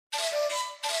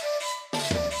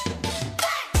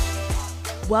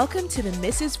Welcome to the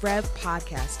Mrs. Rev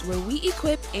Podcast, where we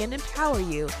equip and empower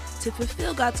you to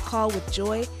fulfill God's call with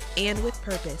joy and with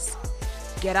purpose.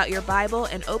 Get out your Bible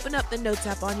and open up the Notes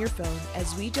app on your phone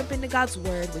as we jump into God's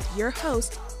Word with your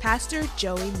host, Pastor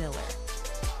Joie Miller.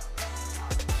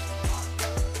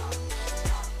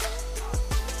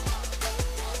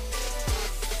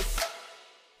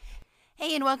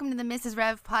 Hey, and welcome to the Mrs.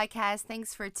 Rev Podcast.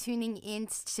 Thanks for tuning in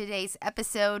to today's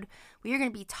episode. We are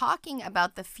going to be talking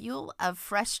about the fuel of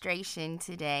frustration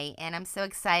today, and I'm so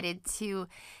excited to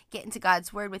get into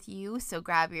God's Word with you. So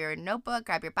grab your notebook,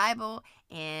 grab your Bible,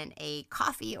 and a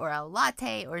coffee or a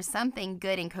latte or something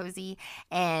good and cozy,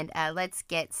 and let's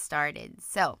get started.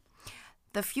 So,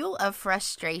 the fuel of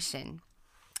frustration.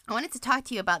 I wanted to talk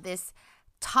to you about this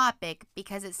topic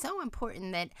because it's so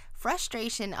important that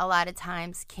frustration a lot of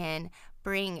times can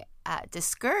bring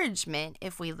discouragement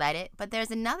if we let it, but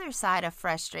there's another side of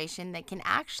frustration that can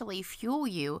actually fuel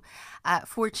you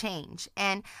for change.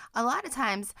 And a lot of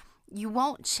times you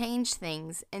won't change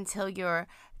things until you're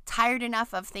tired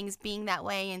enough of things being that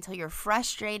way, until you're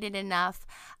frustrated enough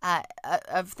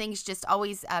of things just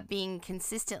always being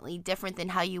consistently different than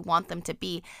how you want them to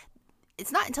be.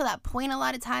 It's not until that point a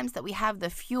lot of times that we have the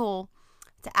fuel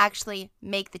to actually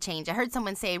make the change. I heard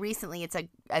someone say recently,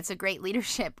 it's a great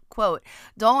leadership quote,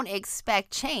 don't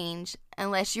expect change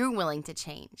unless you're willing to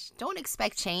change. Don't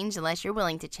expect change unless you're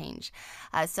willing to change.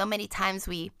 So many times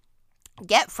we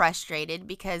get frustrated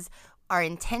because our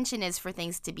intention is for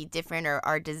things to be different, or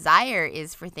our desire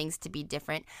is for things to be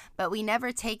different, but we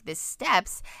never take the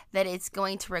steps that it's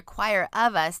going to require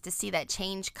of us to see that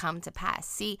change come to pass.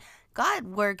 See, God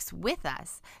works with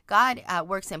us. God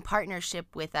works in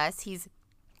partnership with us.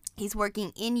 He's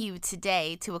working in you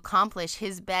today to accomplish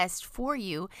His best for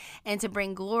you and to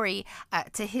bring glory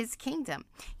to His kingdom.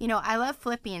 You know, I love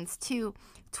Philippians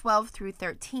 2:12 through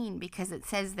 13 because it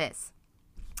says this: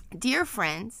 "Dear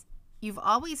friends, you've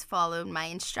always followed my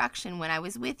instruction when I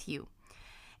was with you.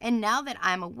 And now that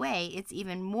I'm away, it's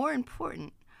even more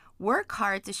important. Work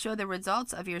hard to show the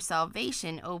results of your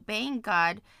salvation, obeying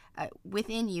God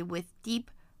within you with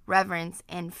deep reverence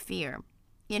and fear."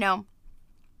 You know,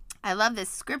 I love this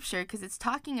scripture because it's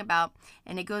talking about,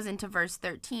 and it goes into verse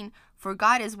 13, "For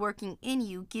God is working in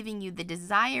you, giving you the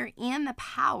desire and the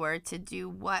power to do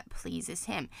what pleases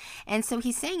Him." And so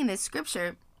he's saying in this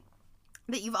scripture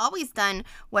that you've always done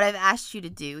what I've asked you to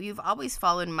do. You've always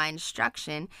followed my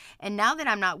instruction. And now that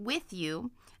I'm not with you,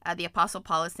 the Apostle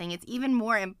Paul is saying it's even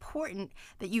more important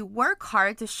that you work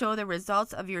hard to show the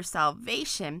results of your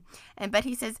salvation. But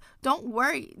he says,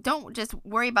 don't just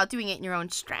worry about doing it in your own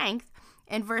strength.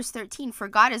 In verse 13, "For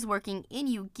God is working in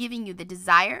you, giving you the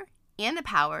desire and the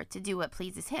power to do what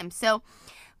pleases Him." So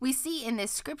we see in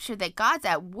this scripture that God's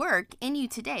at work in you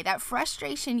today. That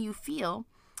frustration you feel,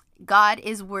 God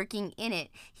is working in it.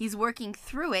 He's working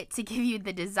through it to give you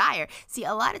the desire. See,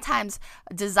 a lot of times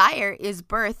desire is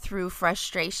birthed through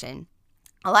frustration.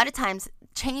 A lot of times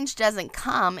change doesn't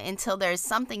come until there's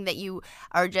something that you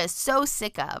are just so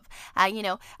sick of. A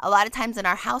lot of times in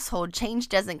our household, change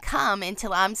doesn't come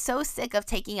until I'm so sick of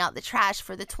taking out the trash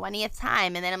for the 20th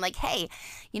time. And then I'm like, hey,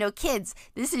 kids,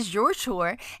 this is your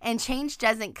chore. And change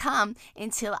doesn't come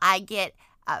until I get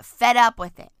fed up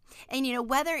with it. And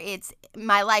whether it's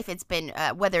my life,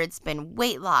 whether it's been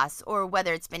weight loss, or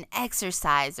whether it's been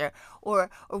exercise, or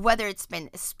whether it's been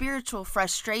spiritual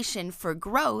frustration for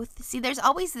growth. See, there's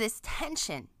always this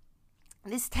tension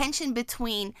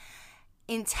between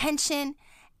intention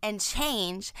and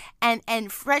change,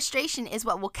 and frustration is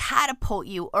what will catapult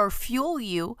you or fuel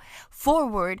you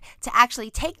forward to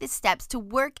actually take the steps to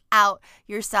work out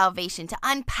your salvation, to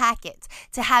unpack it,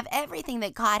 to have everything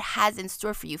that God has in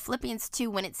store for you. Philippians 2,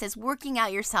 when it says working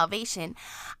out your salvation,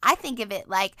 I think of it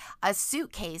like a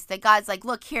suitcase that God's like,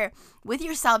 look here, with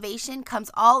your salvation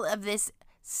comes all of this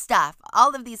stuff,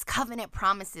 all of these covenant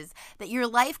promises that your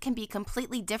life can be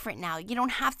completely different now. You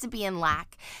don't have to be in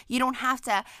lack. You don't have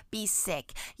to be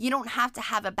sick. You don't have to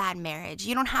have a bad marriage.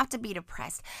 You don't have to be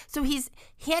depressed. So He's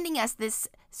handing us this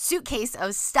suitcase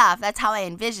of stuff. That's how I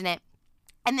envision it.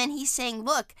 And then He's saying,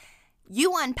 look,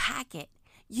 you unpack it.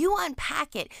 You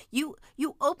unpack it. You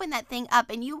open that thing up,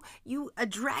 and you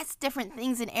address different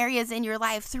things and areas in your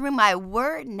life through my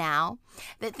word now,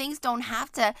 that things don't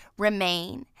have to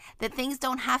remain, that things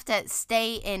don't have to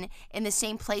stay in the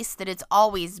same place that it's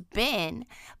always been,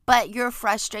 but your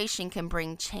frustration can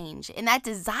bring change. And that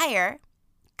desire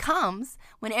comes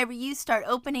whenever you start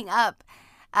opening up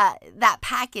that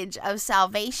package of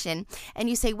salvation, and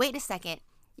you say, wait a second,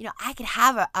 I could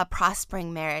have a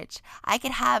prospering marriage. I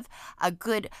could have a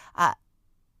good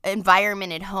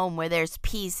environment at home where there's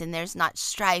peace and there's not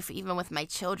strife, even with my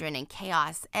children, and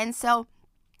chaos. And so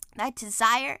that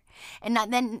desire. And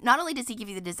not only does he give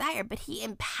you the desire, but he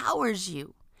empowers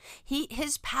you.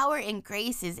 His power and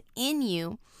grace is in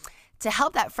you to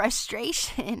help that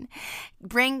frustration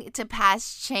bring to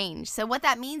pass change. So what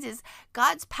that means is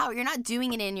God's power, you're not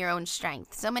doing it in your own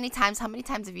strength. So many times, how many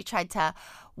times have you tried to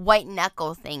white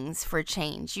knuckle things for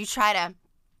change? You try to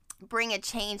bring a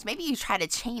change. Maybe you try to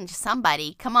change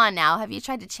somebody. Come on now. Have you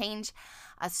tried to change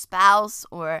a spouse,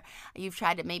 or you've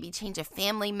tried to maybe change a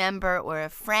family member or a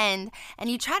friend, and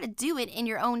you try to do it in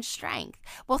your own strength?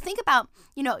 Well, think about,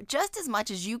 just as much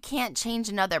as you can't change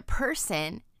another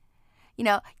person,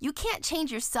 you can't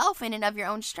change yourself in and of your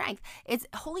own strength. It's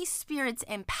Holy Spirit's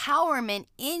empowerment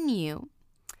in you,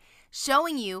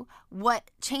 showing you what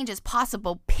change is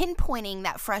possible, pinpointing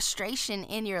that frustration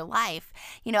in your life.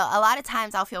 A lot of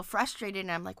times I'll feel frustrated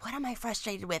and I'm like, what am I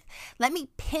frustrated with? Let me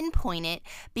pinpoint it,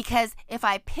 because if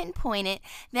I pinpoint it,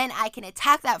 then I can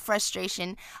attack that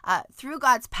frustration through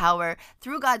God's power,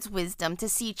 through God's wisdom, to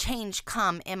see change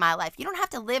come in my life. You don't have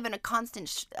to live in a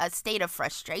constant state of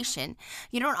frustration.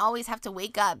 You don't always have to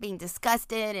wake up being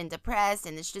disgusted and depressed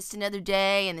and it's just another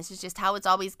day and this is just how it's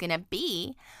always going to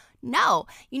be. No,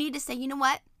 you need to say, you know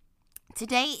what?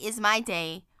 Today is my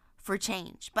day for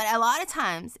change. But a lot of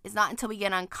times, it's not until we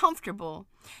get uncomfortable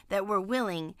that we're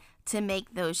willing to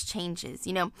make those changes.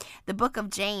 The book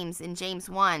of James, in James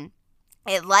 1,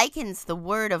 it likens the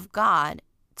word of God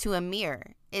to a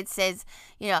mirror. It says,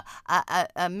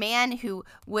 a man who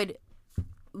would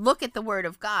look at the word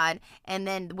of God and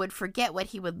then would forget what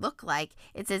he would look like.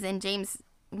 It says in James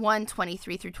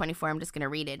 1:23 through 24, I'm just going to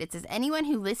read it. It says, anyone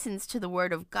who listens to the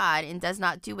word of God and does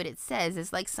not do what it says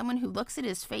is like someone who looks at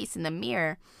his face in the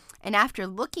mirror and after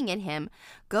looking at him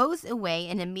goes away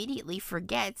and immediately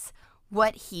forgets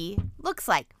what he looks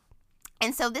like.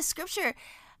 And so this scripture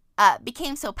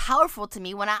became so powerful to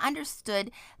me when I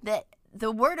understood that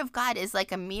the word of God is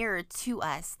like a mirror to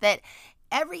us, that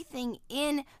everything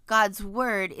in God's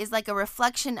word is like a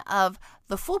reflection of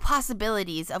the full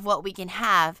possibilities of what we can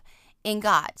have in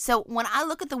God. So when I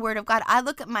look at the word of God, I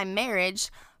look at my marriage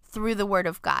through the word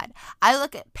of God. I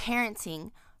look at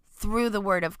parenting through the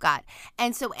word of God.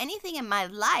 And so anything in my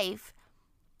life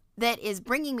that is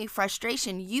bringing me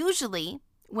frustration, usually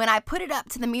when I put it up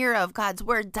to the mirror of God's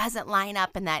word, doesn't line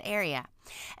up in that area.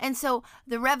 And so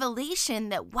the revelation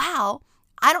that, wow,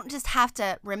 I don't just have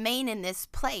to remain in this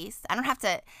place. I don't have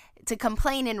to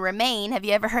complain and remain. Have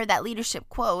you ever heard that leadership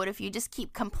quote? If you just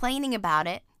keep complaining about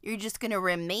it, you're just going to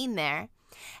remain there.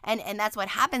 And that's what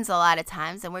happens a lot of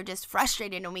times. And we're just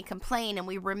frustrated and we complain and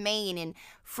we remain and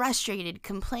frustrated,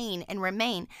 complain and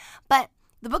remain. But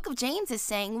the book of James is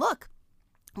saying, look,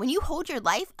 when you hold your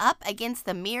life up against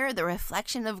the mirror, the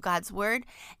reflection of God's word,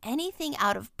 anything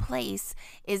out of place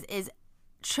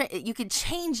you can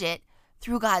change it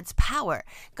through God's power.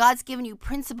 God's given you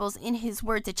principles in his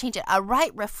word to change it, a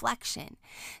right reflection.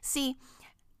 See,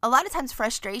 a lot of times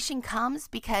frustration comes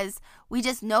because we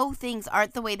just know things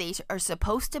aren't the way they are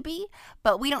supposed to be,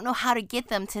 but we don't know how to get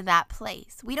them to that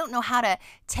place. We don't know how to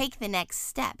take the next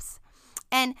steps.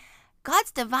 And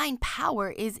God's divine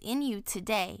power is in you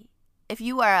today. If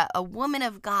you are a woman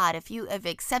of God, if you have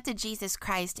accepted Jesus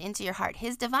Christ into your heart,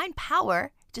 his divine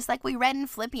power, just like we read in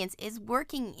Philippians, is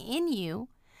working in you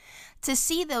to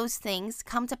see those things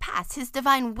come to pass. His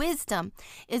divine wisdom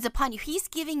is upon you. He's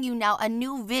giving you now a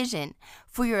new vision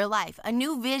for your life, a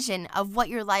new vision of what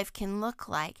your life can look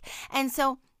like. And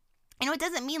so, it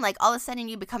doesn't mean like all of a sudden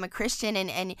you become a Christian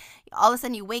and all of a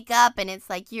sudden you wake up and it's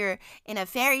like you're in a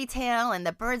fairy tale and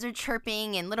the birds are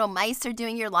chirping and little mice are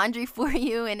doing your laundry for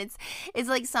you and it's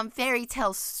like some fairy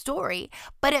tale story.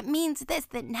 But it means this,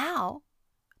 that now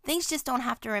things just don't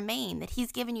have to remain, that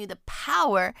he's given you the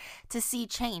power to see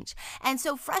change. And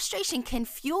so frustration can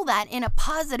fuel that in a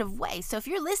positive way. So if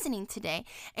you're listening today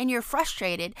and you're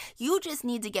frustrated, you just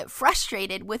need to get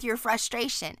frustrated with your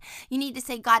frustration. You need to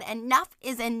say, God, enough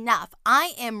is enough.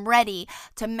 I am ready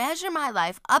to measure my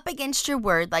life up against your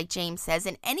word, like James says,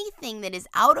 and anything that is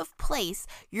out of place,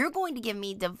 you're going to give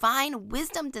me divine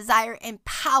wisdom, desire, and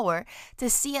power to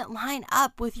see it line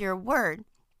up with your word.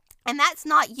 And that's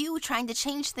not you trying to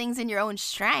change things in your own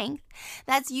strength.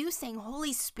 That's you saying,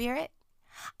 Holy Spirit,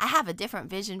 I have a different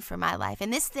vision for my life.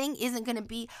 And this thing isn't going to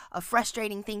be a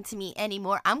frustrating thing to me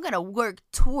anymore. I'm going to work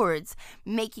towards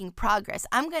making progress.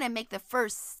 I'm going to make the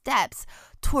first steps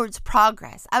towards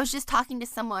progress. I was just talking to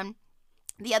someone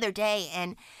the other day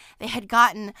and they had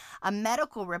gotten a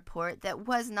medical report that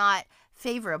was not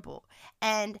favorable.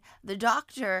 And the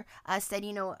doctor said,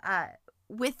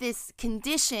 with this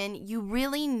condition, you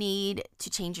really need to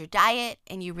change your diet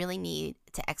and you really need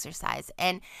to exercise.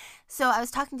 And so I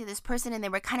was talking to this person and they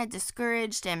were kind of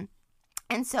discouraged and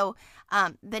And so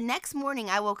the next morning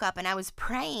I woke up and I was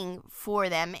praying for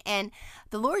them, and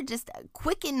the Lord just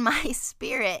quickened my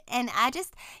spirit. And I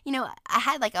just, I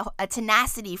had like a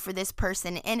tenacity for this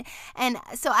person. And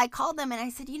so I called them and I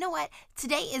said, you know what?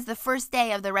 Today is the first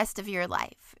day of the rest of your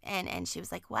life. And she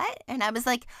was like, what? And I was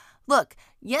like, look,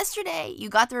 yesterday you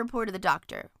got the report of the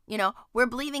doctor. We're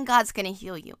believing God's going to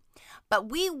heal you. But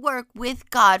we work with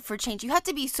God for change. You have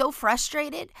to be so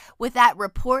frustrated with that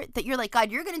report that you're like,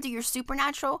 God, you're going to do your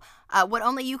supernatural, what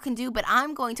only you can do, but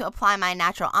I'm going to apply my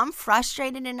natural. I'm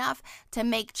frustrated enough to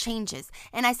make changes.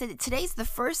 And I said, today's the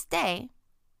first day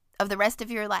of the rest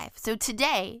of your life. So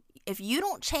today, if you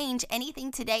don't change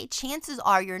anything today, chances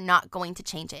are you're not going to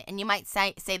change it. And you might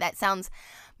say that sounds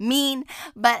mean,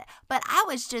 but I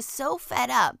was just so fed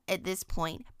up at this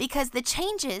point because the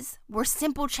changes were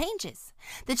simple changes.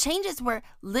 The changes were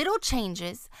little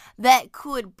changes that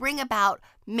could bring about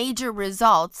major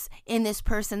results in this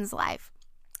person's life.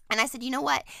 And I said, you know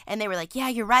what? And they were like, yeah,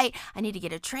 you're right. I need to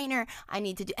get a trainer. I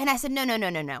need to do. And I said,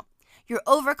 no. You're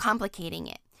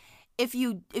overcomplicating it. If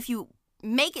you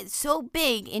make it so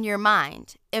big in your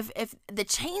mind, if the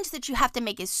change that you have to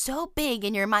make is so big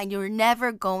in your mind, you're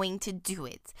never going to do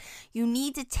it. You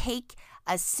need to take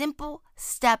a simple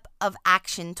step of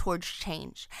action towards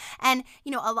change. And,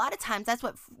 a lot of times that's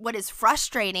what is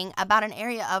frustrating about an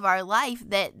area of our life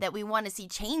that we want to see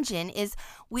change in is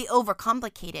we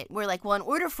overcomplicate it. We're like, well, in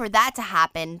order for that to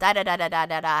happen,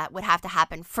 would have to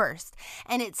happen first.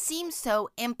 And it seems so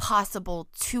impossible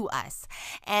to us.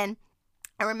 And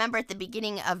I remember at the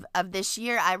beginning of this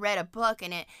year, I read a book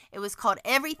and it was called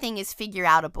Everything is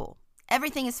Figure-Outable.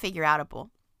 Everything is Figure-Outable.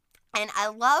 And I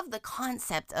love the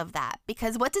concept of that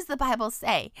because what does the Bible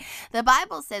say? The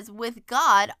Bible says with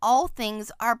God, all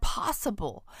things are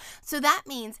possible. So that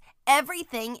means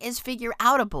everything is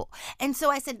figure-outable. And so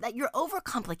I said that you're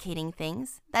overcomplicating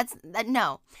things.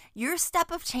 No, your step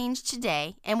of change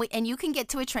today, and you can get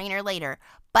to a trainer later.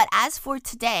 But as for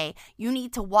today, you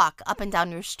need to walk up and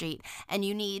down your street and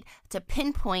you need to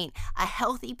pinpoint a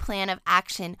healthy plan of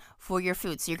action for your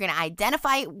food. So you're going to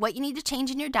identify what you need to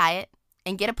change in your diet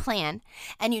and get a plan,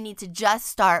 and you need to just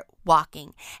start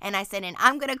walking. And I said, and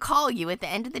I'm going to call you at the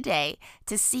end of the day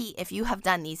to see if you have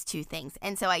done these two things.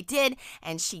 And so I did,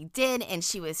 and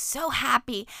she was so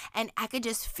happy, and I could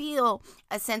just feel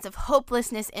a sense of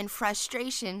hopelessness and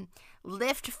frustration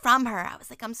lift from her. I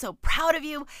was like, I'm so proud of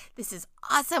you. This is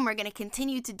awesome. We're going to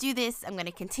continue to do this. I'm going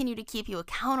to continue to keep you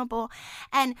accountable.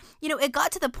 And, it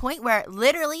got to the point where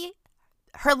literally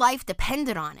her life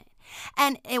depended on it.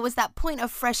 And it was that point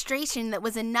of frustration that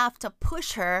was enough to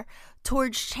push her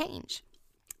towards change.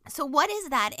 So what is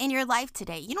that in your life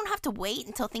today? You don't have to wait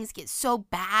until things get so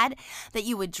bad that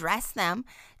you address them.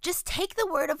 Just take the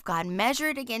word of God, measure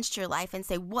it against your life and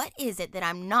say, what is it that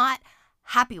I'm not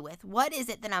happy with? What is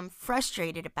it that I'm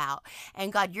frustrated about?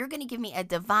 And God, you're going to give me a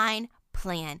divine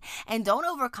plan. And don't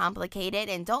overcomplicate it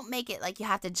and don't make it like you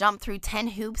have to jump through 10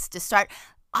 hoops to start.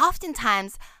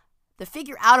 Oftentimes, the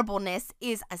figure-outableness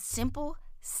is a simple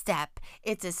step.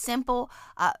 It's a simple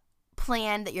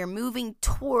plan that you're moving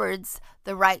towards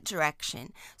the right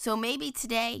direction. So maybe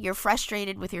today you're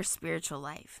frustrated with your spiritual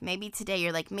life. Maybe today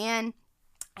you're like, man,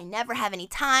 I never have any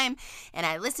time, and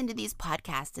I listen to these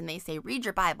podcasts and they say, read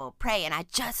your Bible, pray, and I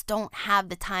just don't have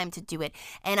the time to do it,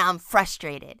 and I'm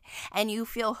frustrated, and you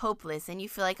feel hopeless, and you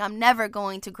feel like I'm never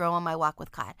going to grow on my walk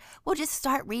with God. Well, just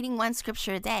start reading one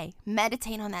scripture a day.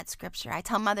 Meditate on that scripture. I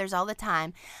tell mothers all the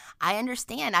time, I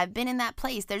understand. I've been in that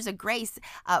place. There's a grace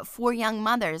for young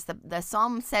mothers. The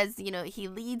Psalm says, he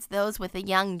leads those with the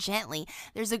young gently.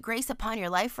 There's a grace upon your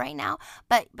life right now,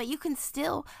 but you can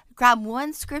still grab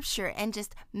one scripture and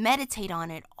just meditate on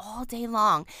it all day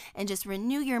long and just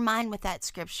renew your mind with that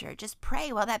scripture. Just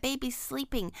pray while that baby's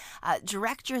sleeping.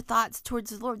 Direct your thoughts towards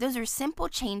the Lord. Those are simple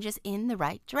changes in the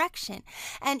right direction.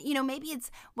 And, maybe it's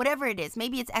whatever it is.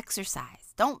 Maybe it's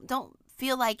exercise. Don't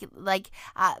feel like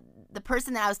the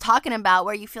person that I was talking about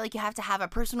where you feel like you have to have a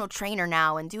personal trainer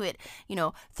now and do it,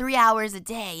 3 hours a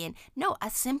day. And no, a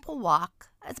simple walk.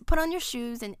 Put on your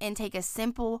shoes and take a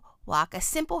simple walk, a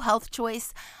simple health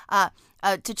choice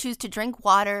to choose to drink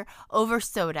water over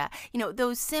soda.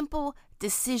 Those simple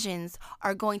decisions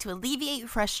are going to alleviate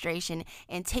frustration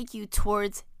and take you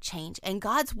towards change. And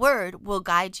God's word will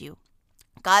guide you.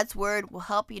 God's word will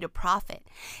help you to profit.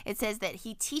 It says that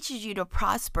he teaches you to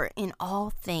prosper in all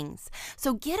things.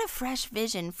 So get a fresh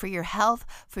vision for your health,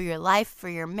 for your life, for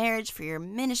your marriage, for your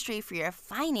ministry, for your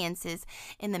finances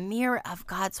in the mirror of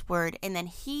God's word. And then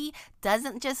he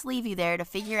doesn't just leave you there to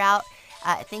figure out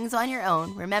things on your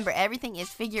own. Remember, everything is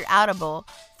figure-outable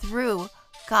through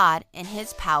God and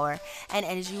His power. And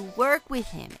as you work with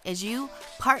Him, as you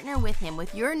partner with Him,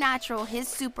 with your natural, His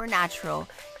supernatural,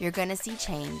 you're going to see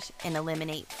change and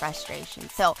eliminate frustration.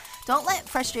 So don't let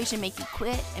frustration make you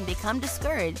quit and become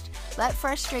discouraged. Let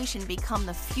frustration become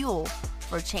the fuel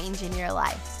for change in your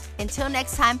life. Until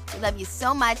next time, we love you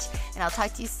so much, and I'll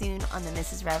talk to you soon on the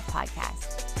Mrs. Rev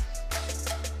Podcast.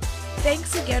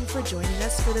 Thanks again for joining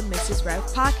us for the Mrs. Rev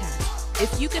Podcast.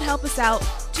 If you could help us out,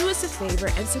 do us a favor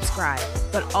and subscribe,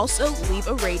 but also leave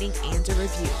a rating and a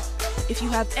review. If you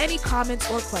have any comments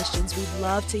or questions, we'd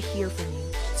love to hear from you.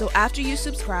 So after you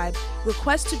subscribe,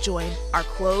 request to join our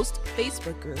closed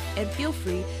Facebook group and feel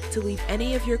free to leave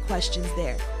any of your questions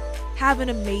there. Have an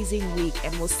amazing week,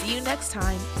 and we'll see you next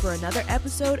time for another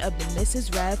episode of the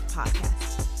Mrs. Rev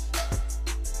Podcast.